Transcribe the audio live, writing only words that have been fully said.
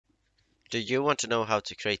Do you want to know how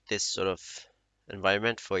to create this sort of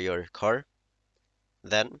environment for your car?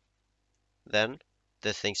 Then, then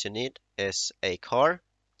the things you need is a car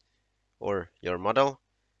or your model,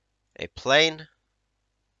 a plane,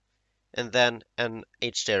 and then an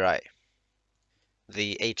HDRI.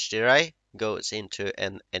 The HDRI goes into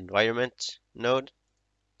an environment node,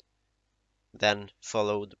 then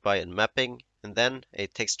followed by a mapping, and then a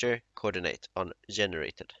texture coordinate on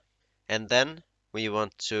generated. And then we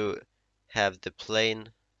want to have the plane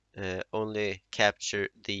only capture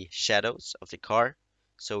the shadows of the car,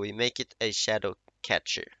 so we make it a shadow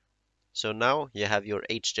catcher. So now you have your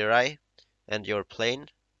HDRI and your plane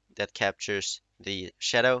that captures the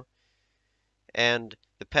shadow, and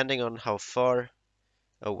depending on how far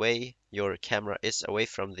away your camera is away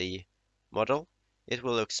from the model, it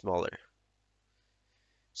will look smaller.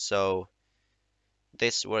 So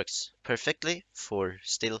this works perfectly for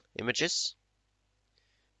still images,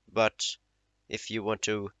 but if you want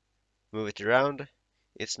to move it around,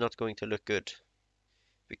 it's not going to look good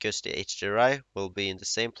because the HDRI will be in the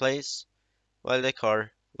same place while the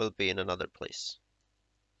car will be in another place.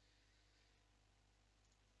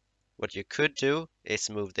 What you could do is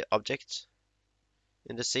move the object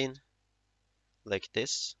in the scene like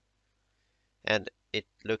this, and it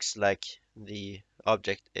looks like the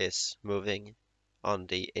object is moving on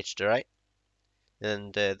the HDRI.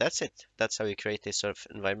 And that's it. That's how you create this sort of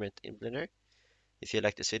environment in Blender. If you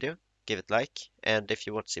like this video, give it a like, and if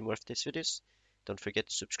you want to see more of these videos, don't forget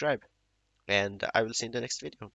to subscribe. And I will see you in the next video.